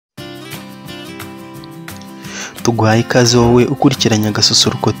Tuguhaye ikaze wowe ukurikiranye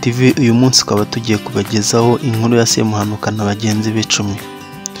Agasusuruko TV. Uyu munsi ukaba tugiye kubagezaho inkuru ya Semuhanuka na bagenzi be Cumi.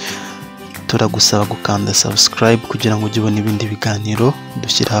 Turagusaba gukanda subscribe kugira ngo ujye ubona ibindi biganiro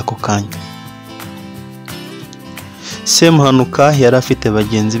dushyira ako kanya. Semuhanuka yari afite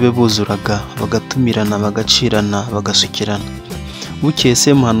bagenzi be buzuraga, bagatumirana, bagacirana, bagasukirana. Bukeye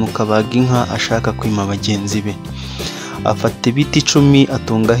Semuhanuka baga inka ashaka kwima bagenzi be. Afata ibiti 10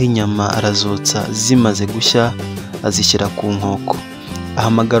 atungaho inyama arazotsa, zimaze gushya azishyira ku nkoko.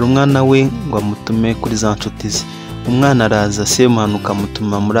 Ahamagara umwana we ngo amutume kuri za nshuti ze. Umwana araza, Semuhanuka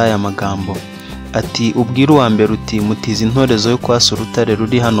amutuma muri aya magambo ati, ubwira uwa mbere uti mutiza intorezo yo kwasa urutare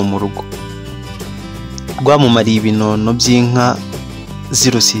ruri hano mu rugo. Rwamumariye ibinono by'inka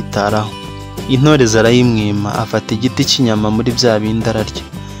zirusitaraho. Intorezo arayimwima, afata igiti cy'inyama muri bya bindi ararya.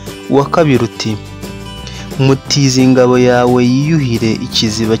 Uwa kabiri uti mutiza ingabo yawe yiyuhire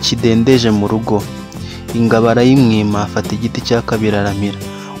ikiziba kidendeje mu rugo. Ingabo arayimwima, afata igiti cya kabiri aramira.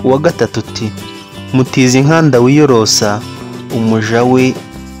 Uwa gatatu uti mutiza inkanda wiyorosa, umuja we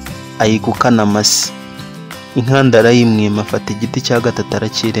ayigukana amasi. Inkanda arayimwima, afata igiti cya gatatu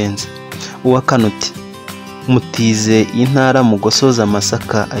arakirenza. Uwa kane uti mutize intara mugosoza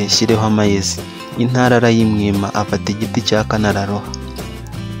amasaka ayishyireho amayezi. Intara arayimwima, afata igiti cya kane araroha.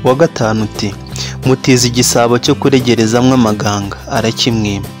 Uwa gatanu uti mutize igisabo cyo kuregerezamwo amaganga,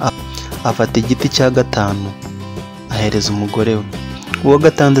 arakimwima, afata igiti cya gatanu ahereza umugore we. Uwa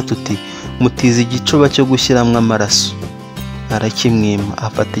gatandatu uti mutize igicuba cyo gushyiramo amaraso, arakimwima,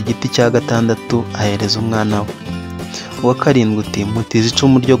 afata igiti cya gatandatu ahereza umwana we. Uwa karindwi uti mutize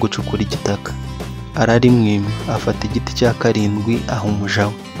icumu ryo gucukura igitaka, ararimwima, afata igiti cya karindwi aha umuja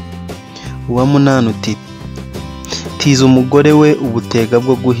we. Uwa munani uti tiza umugore we ubutega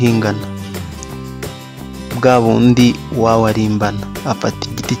bwo guhingana, bwa bundi wawe arimbana, afata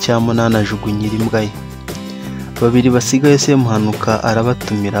igiti cya munani ajugunyira imbwa ye. Babiri basigaye Semuhanuka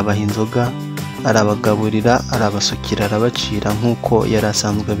arabatumira, abaha inzoga, arabagaburira, arabasukira, arabacira nk'uko yari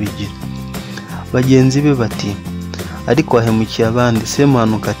asanzwe abigira. Bagenzi be bati ariko wahemukiye abandi.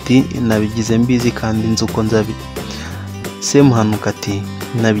 Semuhanuka ati nabigize mbizi kandi nzi uko Semuhanuka ati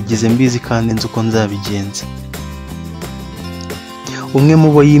nabigize mbizi kandi nzi uko nzabigenza. Umwe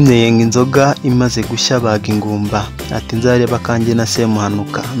mu bo yimye yenga inzoga, imaze gushya baga ingumba, ati nzareba kanjye na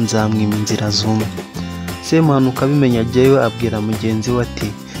Semuhanuka nzamwima inzira zumwe. Semuhanuka abimenya ajyayo abwira mugenzi we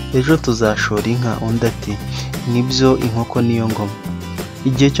ati ejo tuzashora inka. Undi ati nibyo, inkoko niyo ngoma.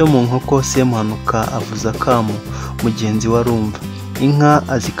 Igihe cyo mu nkoko Semuhanuka avuza akamu, mugenzi we arumva. Inka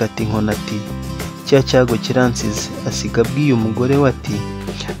azikata inkoni ati cya cyago kiransize. Asiga abwiye umugore we ati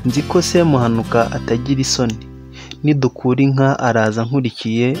nzi ko Semuhanuka atagira isoni, nidukura inka araza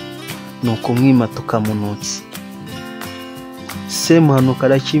nkurikiye, nuko mwima tukamunutse. Semuhanuka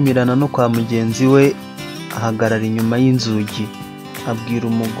arakimirana no kwa mugenzi we, ahagarara inyuma y'inzugi, abwira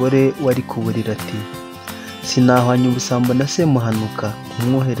umugore wari kuburira ati sinahwanya ubusambo na Semuhanuka,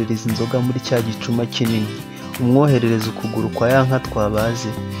 umwoherereza inzoga muri cya gicuma kinini, umwoherereza ukuguru kwa ya nka twabaze.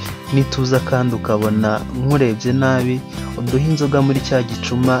 Nituza kandi ukabona nkurebye nabi, uduhe inzoga muri cya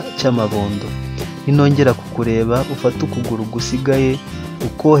gicuma cy'amabondo. Ninongera kukureba ufate ukuguru gusigaye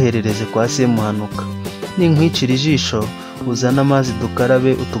ukoherereze kwa Semuhanuka. Ninkwicira ijisho uzana amazi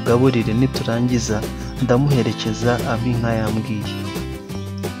dukarabe utugaburire, niturangiza ndamuherekeza ampa inka yambwiye.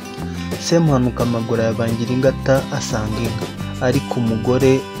 Semuhanuka amaguru yabangira ingata asanga inka, ariko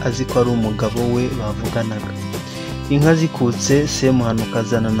umugore azi ko ari umugabo we bavuganaga. Inka zikutse Semuhanuka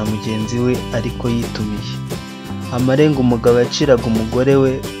azana na mugenzi we, ariko yitumiye. Amarenga umugabo yaciraga umugore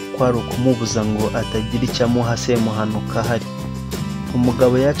we kwari ukumubuza ngo atagira icyo amuha Semuhanuka ahari.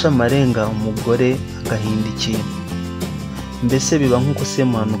 Umugabo yaca amarenga, umugore agahinda ikintu. Mbese biba nk'uko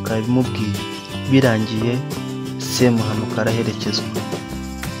Semuhanuka yabimubwiye. Birangiye Semuhanuka araherekezwa.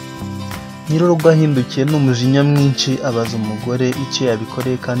 Nyir'urugo ahindukiye n'umujinya mwinshi, abaza umugore icyo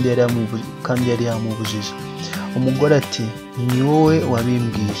yabikoreye kandi yari yamubujije. Umugore ati ni wowe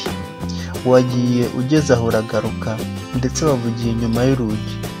wabimbwiye, wagiye ugeze aho uragaruka, ndetse wavugiye inyuma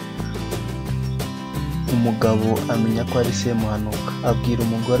y'urugi. Umugabo amenya ko ari Semuhanuka, abwira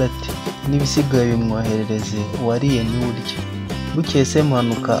umugore ati n'ibisigaye bimwoherereze, wariye n'urye. Bukeye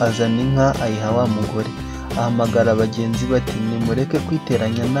Semuhanuka azana inka ayiha wa mugore. Ahamagara bagenzi bati nimureke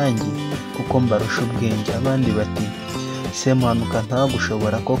kwiteranya nanjye kuko mbarusha ubwenge. Abandi bati Semuhanuka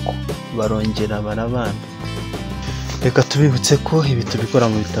ntagushobora koko. Barongera barabana. Reka tubibutse ko ibi tubikora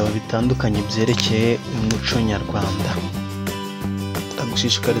mu bitabo bitandukanye byerekeye umuco nyarwanda.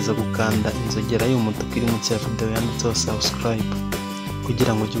 Ndagushishikariza gukanda inzogera y'umutuku iri munsi ya video yanditseho subscribe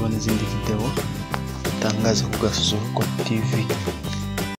kugira ngo ujye ubona izindi video utangaza ku Gasusuruko TV.